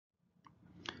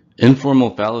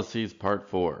Informal Fallacies Part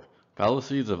 4.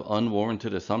 Fallacies of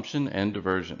Unwarranted Assumption and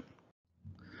Diversion.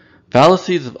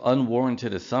 Fallacies of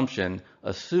unwarranted assumption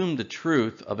assume the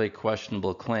truth of a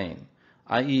questionable claim,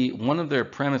 i.e., one of their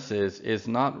premises is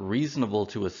not reasonable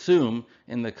to assume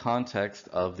in the context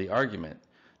of the argument.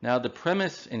 Now, the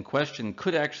premise in question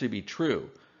could actually be true.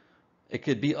 It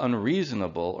could be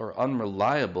unreasonable or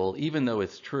unreliable even though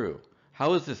it's true.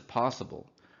 How is this possible?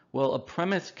 Well, a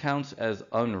premise counts as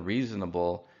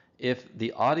unreasonable if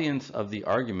the audience of the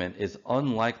argument is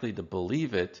unlikely to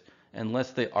believe it unless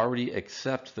they already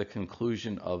accept the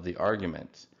conclusion of the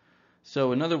argument.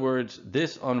 So in other words,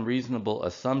 this unreasonable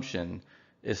assumption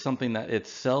is something that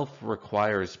itself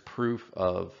requires proof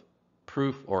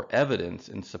or evidence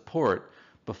in support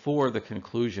before the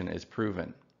conclusion is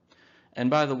proven. And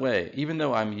by the way, even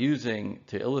though I'm using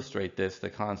to illustrate this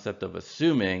the concept of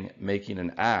assuming, making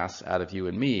an ass out of you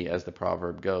and me, as the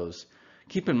proverb goes,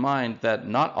 keep in mind that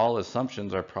not all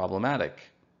assumptions are problematic.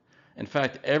 In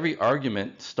fact, every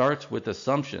argument starts with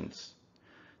assumptions.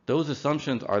 Those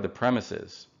assumptions are the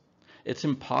premises. It's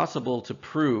impossible to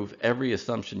prove every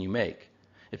assumption you make.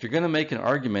 If you're going to make an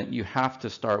argument, you have to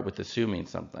start with assuming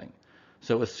something.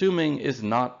 So assuming is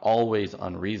not always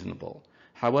unreasonable.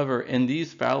 However, in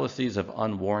these fallacies of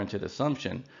unwarranted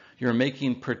assumption, you're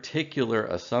making particular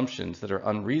assumptions that are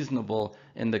unreasonable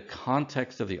in the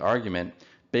context of the argument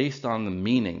based on the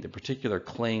meaning, the particular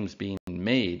claims being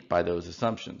made by those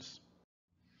assumptions.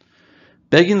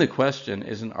 Begging the question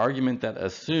is an argument that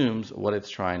assumes what it's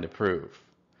trying to prove.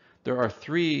 There are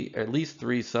at least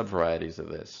three subvarieties of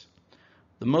this.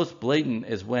 The most blatant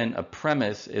is when a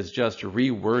premise is just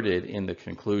reworded in the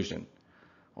conclusion.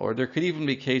 Or there could even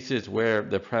be cases where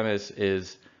the premise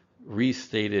is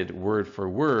restated word for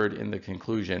word in the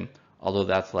conclusion, although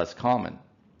that's less common.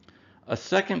 A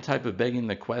second type of begging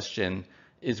the question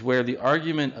is where the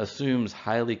argument assumes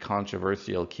highly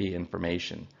controversial key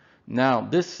information. Now,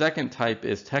 this second type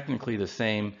is technically the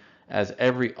same as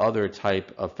every other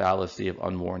type of fallacy of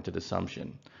unwarranted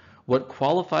assumption. What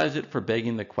qualifies it for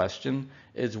begging the question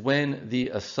is when the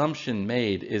assumption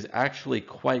made is actually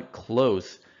quite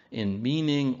close in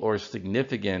meaning or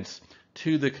significance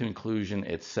to the conclusion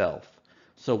itself.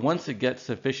 So once it gets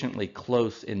sufficiently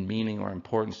close in meaning or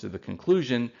importance to the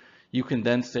conclusion, you can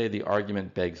then say the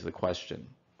argument begs the question.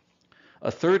 A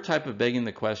third type of begging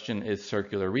the question is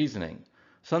circular reasoning.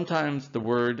 Sometimes the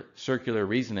word circular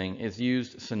reasoning is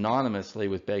used synonymously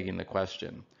with begging the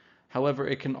question. However,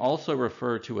 it can also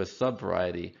refer to a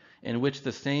subvariety in which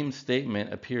the same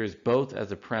statement appears both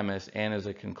as a premise and as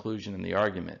a conclusion in the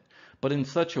argument, but in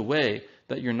such a way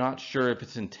that you're not sure if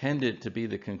it's intended to be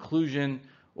the conclusion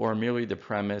or merely the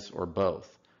premise or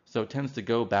both. So it tends to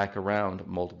go back around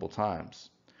multiple times.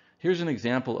 Here's an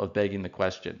example of begging the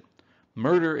question.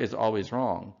 Murder is always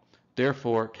wrong,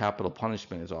 therefore capital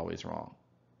punishment is always wrong.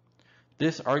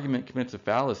 This argument commits a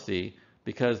fallacy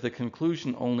because the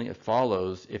conclusion only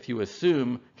follows if you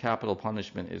assume capital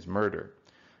punishment is murder.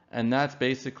 And that's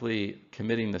basically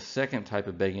committing the second type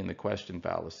of begging the question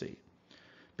fallacy.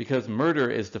 Because murder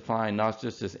is defined not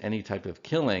just as any type of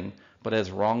killing, but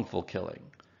as wrongful killing.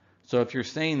 So if you're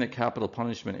saying that capital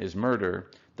punishment is murder,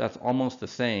 that's almost the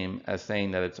same as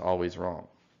saying that it's always wrong.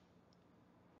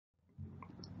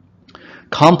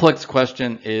 Complex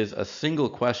question is a single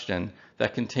question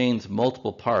that contains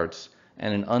multiple parts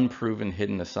and an unproven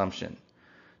hidden assumption.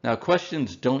 Now,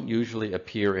 questions don't usually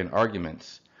appear in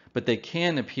arguments, but they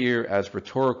can appear as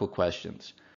rhetorical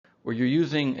questions, where you're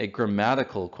using a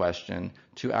grammatical question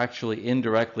to actually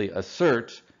indirectly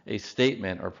assert a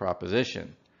statement or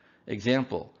proposition.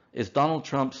 Example, is Donald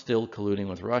Trump still colluding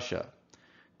with Russia?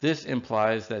 This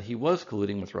implies that he was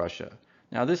colluding with Russia.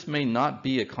 Now, this may not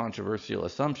be a controversial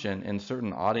assumption in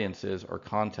certain audiences or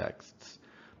contexts,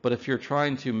 but if you're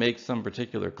trying to make some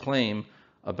particular claim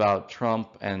about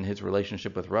Trump and his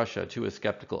relationship with Russia to a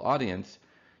skeptical audience,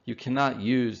 you cannot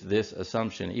use this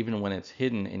assumption even when it's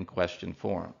hidden in question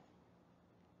form.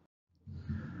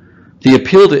 The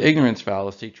appeal to ignorance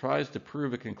fallacy tries to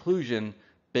prove a conclusion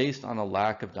based on a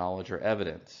lack of knowledge or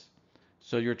evidence.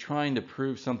 So you're trying to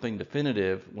prove something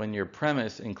definitive when your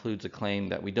premise includes a claim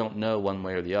that we don't know one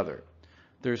way or the other.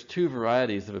 There's two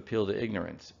varieties of appeal to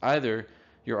ignorance. Either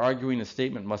you're arguing a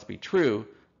statement must be true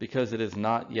because it has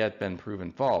not yet been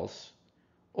proven false,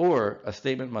 or a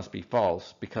statement must be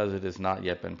false because it has not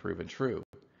yet been proven true.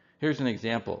 Here's an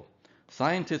example.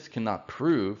 Scientists cannot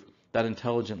prove that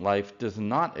intelligent life does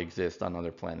not exist on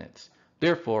other planets.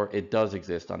 Therefore, it does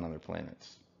exist on other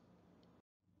planets.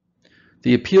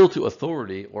 The appeal to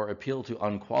authority, or appeal to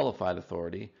unqualified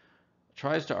authority,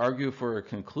 tries to argue for a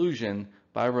conclusion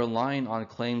by relying on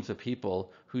claims of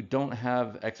people who don't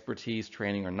have expertise,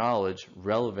 training, or knowledge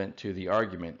relevant to the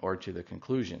argument or to the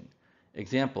conclusion.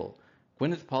 Example,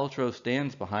 Gwyneth Paltrow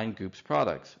stands behind Goop's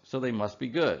products, so they must be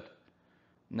good.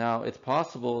 Now, it's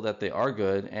possible that they are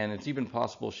good, and it's even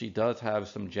possible she does have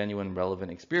some genuine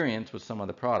relevant experience with some of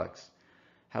the products.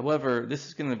 However, this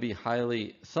is going to be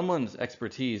someone's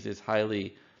expertise is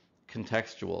highly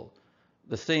contextual.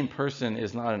 The same person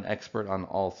is not an expert on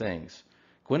all things.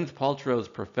 Gwyneth Paltrow's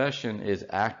profession is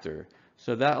actor,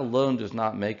 so that alone does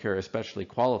not make her especially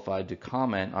qualified to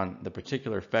comment on the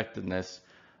particular effectiveness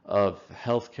of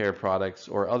healthcare products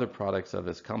or other products of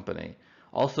his company.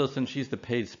 Also, since she's the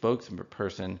paid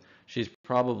spokesperson, she's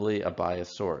probably a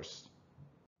biased source.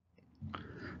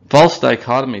 False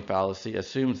dichotomy fallacy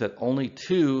assumes that only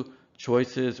two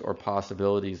choices or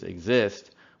possibilities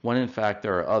exist when in fact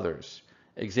there are others.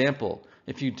 Example,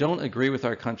 if you don't agree with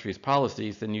our country's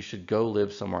policies, then you should go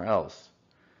live somewhere else.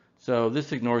 So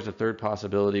this ignores a third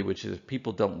possibility, which is if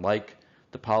people don't like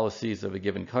the policies of a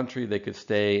given country, they could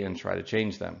stay and try to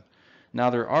change them. Now,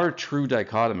 there are true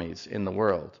dichotomies in the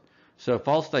world. So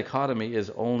false dichotomy is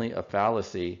only a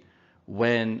fallacy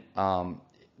when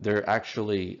there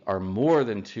actually are more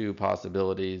than two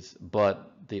possibilities,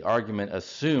 but the argument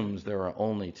assumes there are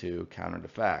only two counter to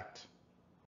fact.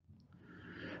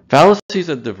 Fallacies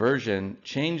of diversion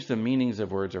change the meanings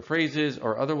of words or phrases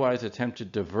or otherwise attempt to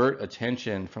divert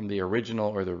attention from the original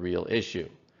or the real issue.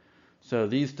 So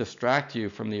these distract you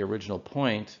from the original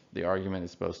point the argument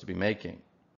is supposed to be making.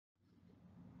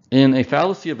 In a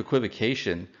fallacy of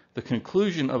equivocation, the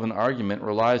conclusion of an argument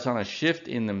relies on a shift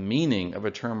in the meaning of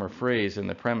a term or phrase in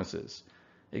the premises.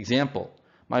 Example,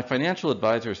 my financial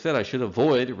advisor said I should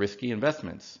avoid risky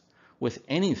investments. With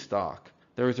any stock,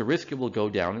 there is a risk it will go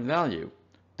down in value.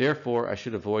 Therefore, I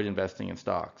should avoid investing in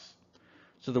stocks.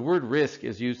 So the word risk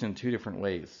is used in two different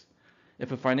ways.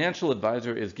 If a financial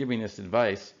advisor is giving this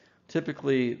advice,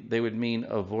 typically they would mean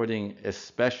avoiding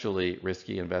especially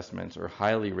risky investments or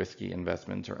highly risky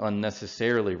investments or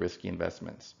unnecessarily risky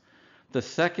investments. The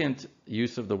second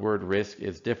use of the word risk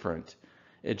is different.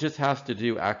 It just has to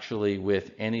do actually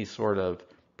with any sort of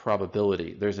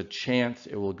probability. There's a chance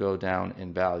it will go down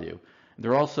in value.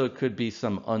 There also could be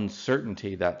some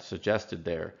uncertainty that's suggested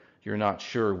there. You're not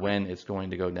sure when it's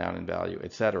going to go down in value,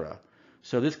 etc.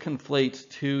 So this conflates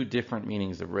two different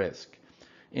meanings of risk.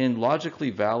 In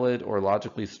logically valid or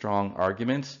logically strong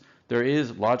arguments, there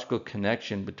is logical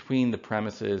connection between the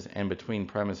premises and between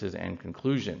premises and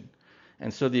conclusion.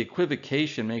 And so the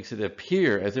equivocation makes it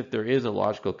appear as if there is a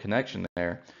logical connection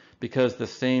there because the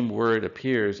same word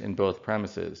appears in both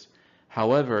premises.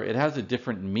 However, it has a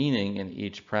different meaning in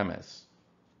each premise.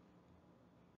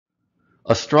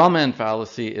 A straw man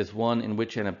fallacy is one in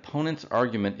which an opponent's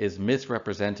argument is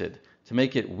misrepresented to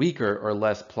make it weaker or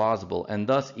less plausible and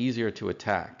thus easier to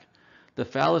attack. The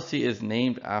fallacy is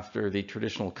named after the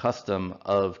traditional custom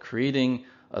of creating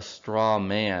a straw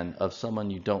man of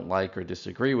someone you don't like or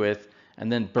disagree with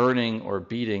and then burning or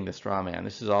beating the straw man.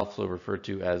 This is also referred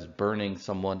to as burning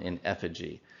someone in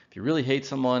effigy. If you really hate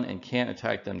someone and can't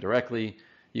attack them directly,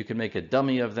 you can make a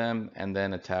dummy of them and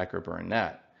then attack or burn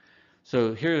that.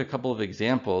 So here are a couple of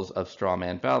examples of straw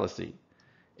man fallacy.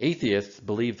 Atheists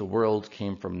believe the world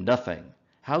came from nothing.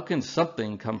 How can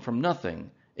something come from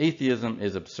nothing? Atheism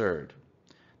is absurd.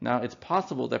 Now, it's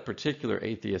possible that particular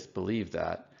atheists believe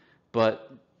that,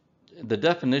 but the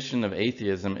definition of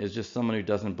atheism is just someone who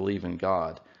doesn't believe in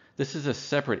God. This is a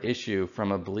separate issue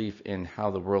from a belief in how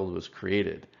the world was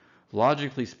created.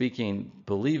 Logically speaking,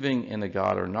 believing in a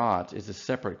God or not is a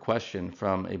separate question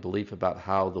from a belief about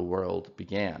how the world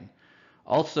began.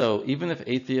 Also, even if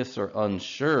atheists are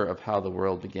unsure of how the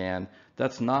world began,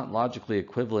 that's not logically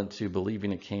equivalent to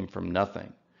believing it came from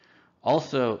nothing.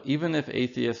 Also, even if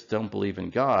atheists don't believe in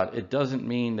God, it doesn't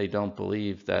mean they don't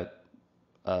believe that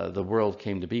the world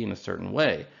came to be in a certain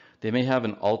way. They may have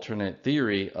an alternate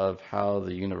theory of how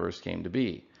the universe came to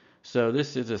be. So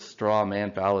this is a straw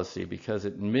man fallacy because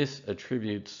it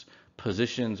misattributes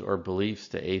positions or beliefs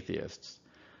to atheists.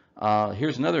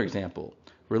 Here's another example.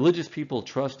 Religious people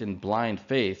trust in blind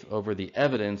faith over the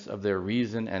evidence of their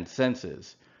reason and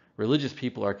senses. Religious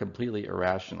people are completely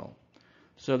irrational.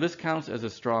 So this counts as a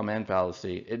straw man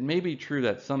fallacy. It may be true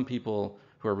that some people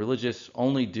who are religious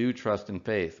only do trust in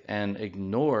faith and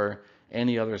ignore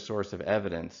any other source of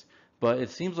evidence. But it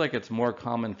seems like it's more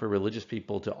common for religious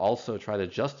people to also try to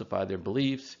justify their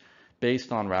beliefs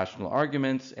based on rational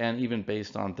arguments and even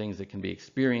based on things that can be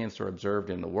experienced or observed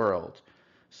in the world.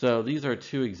 So these are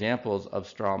two examples of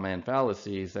straw man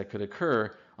fallacies that could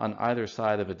occur on either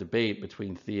side of a debate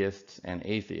between theists and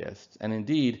atheists. And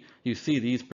indeed, you see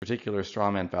these particular straw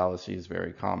man fallacies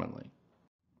very commonly.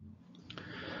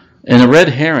 In a red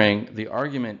herring, the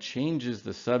argument changes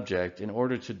the subject in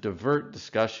order to divert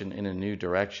discussion in a new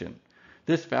direction.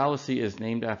 This fallacy is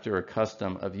named after a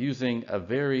custom of using a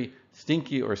very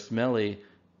stinky or smelly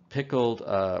pickled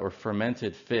or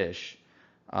fermented fish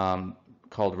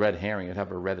called red herring. It'd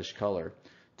have a reddish color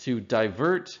to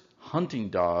divert hunting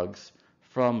dogs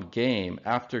from game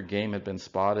after game had been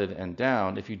spotted and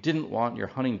downed. If you didn't want your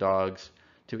hunting dogs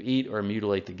to eat or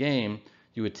mutilate the game,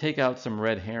 you would take out some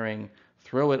red herring,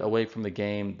 throw it away from the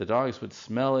game. The dogs would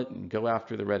smell it and go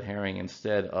after the red herring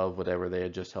instead of whatever they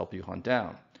had just helped you hunt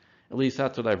down. At least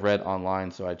that's what I've read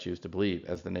online, so I choose to believe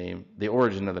as the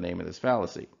origin of the name of this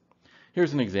fallacy.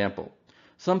 Here's an example.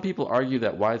 Some people argue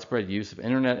that widespread use of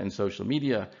internet and social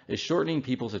media is shortening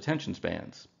people's attention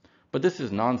spans. But this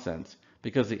is nonsense,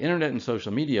 because the internet and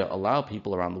social media allow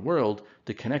people around the world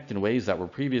to connect in ways that were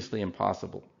previously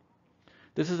impossible.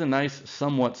 This is a nice,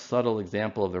 somewhat subtle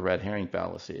example of the red herring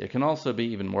fallacy. It can also be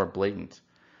even more blatant.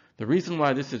 The reason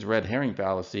why this is red herring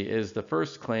fallacy is the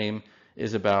first claim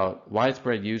is about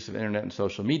widespread use of internet and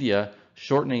social media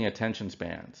shortening attention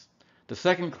spans. The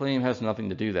second claim has nothing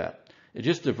to do with that. It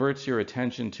just diverts your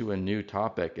attention to a new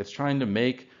topic. It's trying to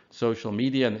make social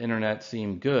media and the internet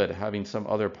seem good, having some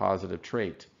other positive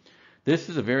trait. This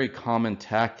is a very common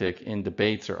tactic in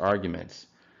debates or arguments,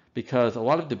 because a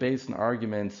lot of debates and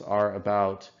arguments are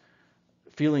about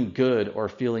feeling good or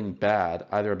feeling bad,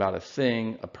 either about a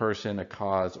thing, a person, a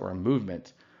cause, or a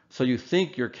movement. So you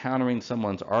think you're countering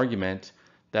someone's argument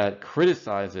that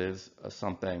criticizes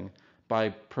something by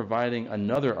providing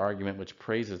another argument which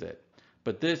praises it.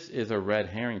 But this is a red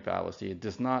herring fallacy. It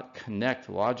does not connect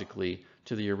logically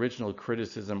to the original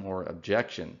criticism or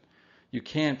objection. You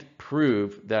can't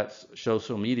prove that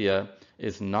social media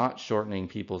is not shortening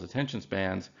people's attention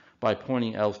spans by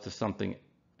pointing else to something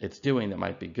it's doing that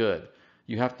might be good.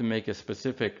 You have to make a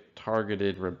specific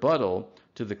targeted rebuttal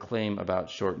to the claim about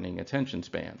shortening attention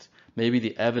spans. Maybe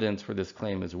the evidence for this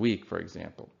claim is weak, for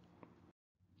example.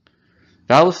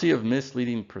 Fallacy of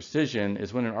misleading precision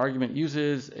is when an argument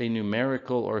uses a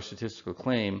numerical or statistical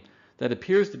claim that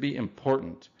appears to be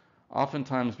important,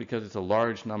 oftentimes because it's a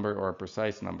large number or a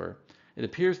precise number. It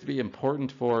appears to be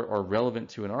important for or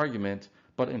relevant to an argument,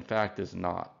 but in fact is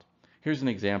not. Here's an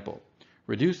example.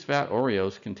 Reduced fat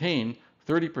Oreos contain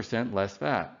 30% less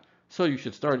fat, so you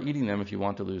should start eating them if you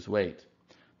want to lose weight.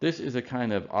 This is a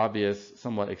kind of obvious,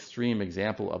 somewhat extreme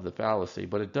example of the fallacy,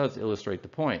 but it does illustrate the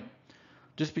point.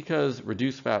 Just because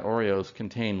reduced fat Oreos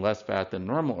contain less fat than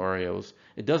normal Oreos,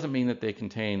 it doesn't mean that they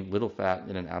contain little fat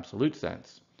in an absolute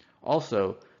sense.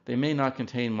 Also, they may not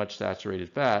contain much saturated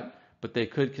fat, but they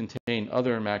could contain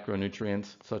other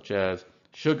macronutrients such as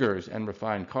sugars and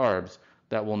refined carbs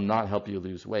that will not help you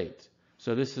lose weight.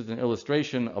 So this is an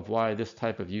illustration of why this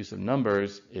type of use of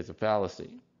numbers is a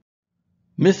fallacy.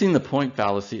 Missing the point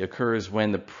fallacy occurs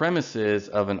when the premises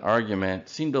of an argument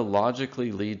seem to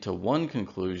logically lead to one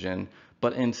conclusion,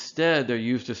 but instead they're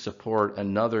used to support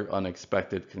another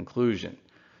unexpected conclusion.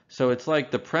 So it's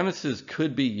like the premises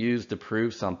could be used to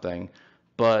prove something,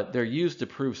 but they're used to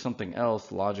prove something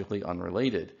else logically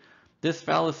unrelated. This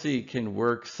fallacy can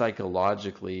work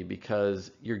psychologically because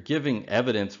you're giving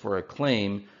evidence for a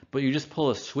claim, but you just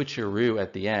pull a switcheroo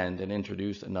at the end and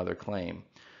introduce another claim.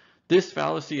 This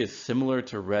fallacy is similar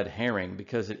to red herring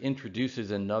because it introduces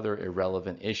another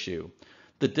irrelevant issue.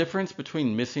 The difference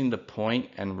between missing the point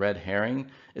and red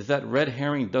herring is that red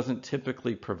herring doesn't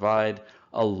typically provide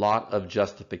a lot of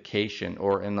justification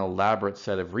or an elaborate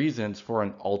set of reasons for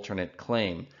an alternate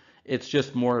claim. It's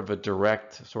just more of a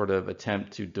direct sort of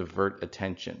attempt to divert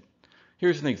attention.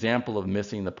 Here's an example of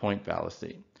missing the point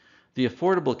fallacy. The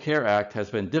Affordable Care Act has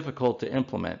been difficult to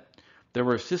implement. There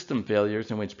were system failures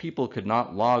in which people could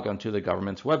not log onto the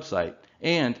government's website,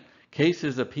 and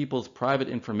cases of people's private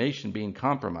information being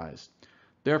compromised.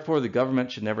 Therefore, the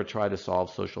government should never try to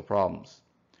solve social problems.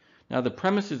 Now, the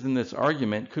premises in this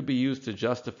argument could be used to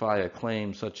justify a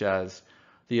claim such as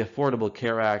the Affordable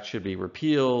Care Act should be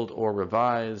repealed or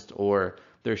revised, or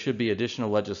there should be additional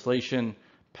legislation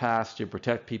passed to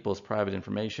protect people's private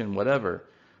information, whatever.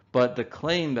 But the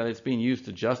claim that it's being used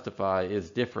to justify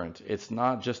is different. It's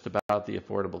not just about the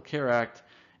Affordable Care Act,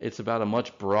 it's about a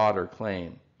much broader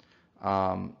claim.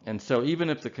 And so even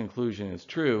if the conclusion is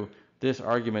true, this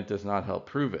argument does not help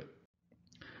prove it.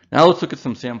 Now let's look at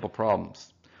some sample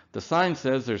problems. The sign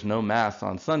says there's no Mass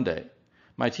on Sunday.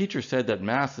 My teacher said that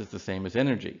Mass is the same as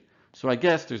energy, so I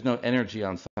guess there's no energy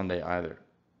on Sunday either.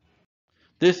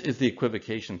 This is the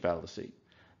equivocation fallacy.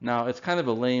 Now, it's kind of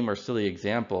a lame or silly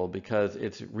example because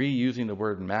it's reusing the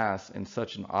word Mass in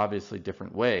such an obviously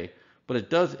different way, but it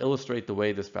does illustrate the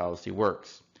way this fallacy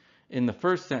works. In the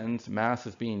first sentence, Mass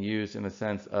is being used in the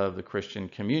sense of the Christian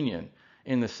communion.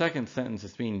 In the second sentence,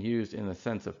 it's being used in the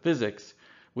sense of physics,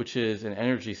 which is an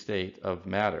energy state of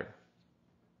matter.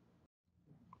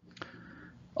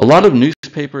 A lot of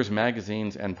newspapers,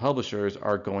 magazines, and publishers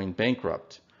are going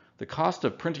bankrupt. The cost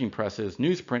of printing presses,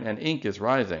 newsprint, and ink is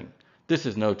rising. This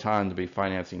is no time to be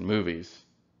financing movies.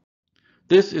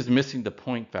 This is missing the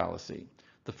point fallacy.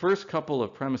 The first couple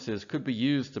of premises could be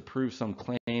used to prove some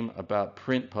claim about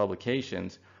print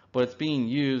publications, but it's being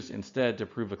used instead to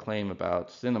prove a claim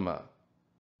about cinema.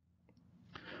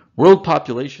 World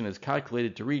population is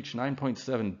calculated to reach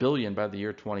 9.7 billion by the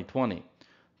year 2020.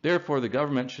 Therefore, the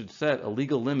government should set a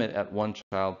legal limit at 1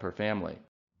 child per family.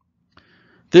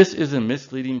 This is a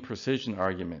misleading precision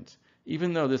argument.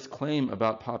 Even though this claim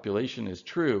about population is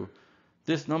true,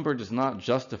 this number does not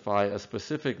justify a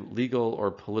specific legal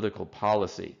or political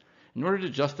policy. In order to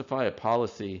justify a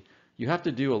policy, you have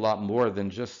to do a lot more than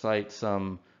just cite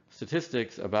some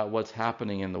statistics about what's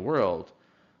happening in the world.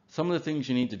 Some of the things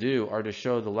you need to do are to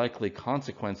show the likely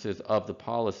consequences of the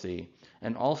policy,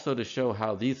 and also to show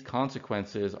how these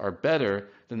consequences are better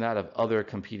than that of other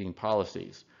competing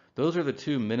policies. Those are the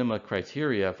two minima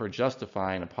criteria for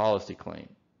justifying a policy claim.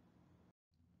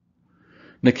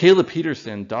 Michaela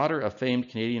Peterson, daughter of famed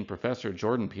Canadian professor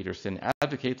Jordan Peterson,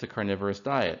 advocates a carnivorous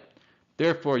diet.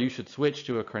 Therefore, you should switch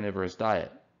to a carnivorous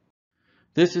diet.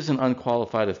 This is an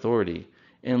unqualified authority.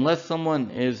 Unless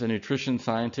someone is a nutrition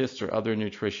scientist or other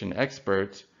nutrition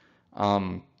expert,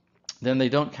 then they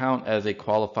don't count as a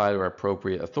qualified or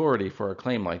appropriate authority for a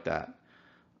claim like that.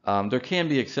 There can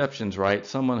be exceptions, right?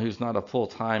 Someone who's not a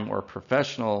full-time or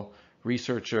professional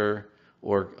researcher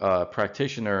or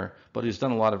practitioner, but who's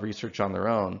done a lot of research on their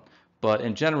own. But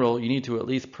in general, you need to at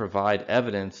least provide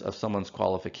evidence of someone's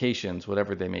qualifications,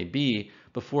 whatever they may be,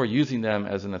 before using them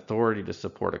as an authority to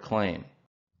support a claim.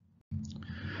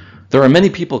 There are many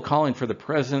people calling for the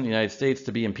President of the United States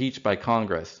to be impeached by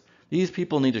Congress. These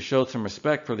people need to show some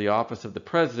respect for the office of the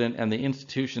President and the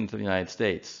institutions of the United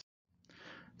States.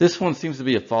 This one seems to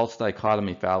be a false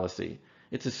dichotomy fallacy.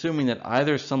 It's assuming that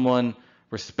either someone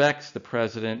respects the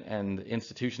President and the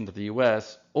institutions of the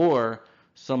U.S., or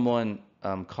someone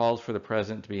calls for the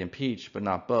President to be impeached, but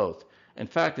not both. In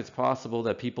fact, it's possible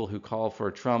that people who call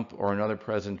for Trump or another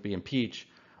president to be impeached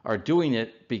are doing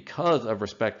it because of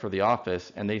respect for the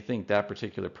office, and they think that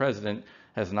particular president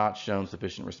has not shown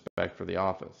sufficient respect for the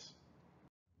office.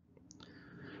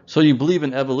 So you believe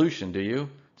in evolution, do you?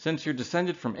 Since you're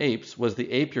descended from apes, was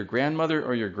the ape your grandmother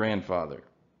or your grandfather?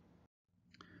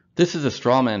 This is a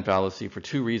straw man fallacy for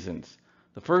two reasons.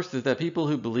 The first is that people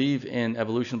who believe in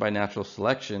evolution by natural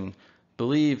selection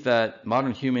believe that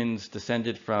modern humans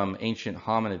descended from ancient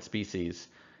hominid species,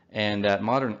 and that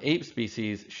modern ape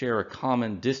species share a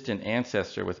common distant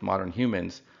ancestor with modern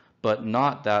humans, but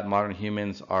not that modern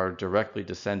humans are directly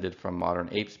descended from modern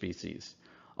ape species.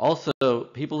 Also,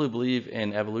 people who believe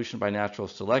in evolution by natural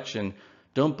selection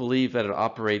don't believe that it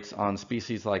operates on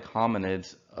species like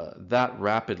hominids that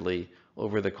rapidly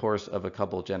over the course of a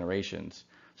couple generations.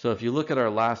 So if you look at our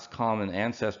last common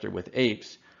ancestor with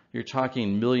apes, you're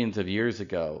talking millions of years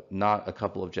ago, not a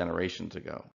couple of generations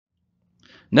ago.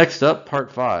 Next up,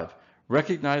 part 5,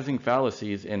 recognizing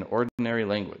fallacies in ordinary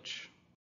language.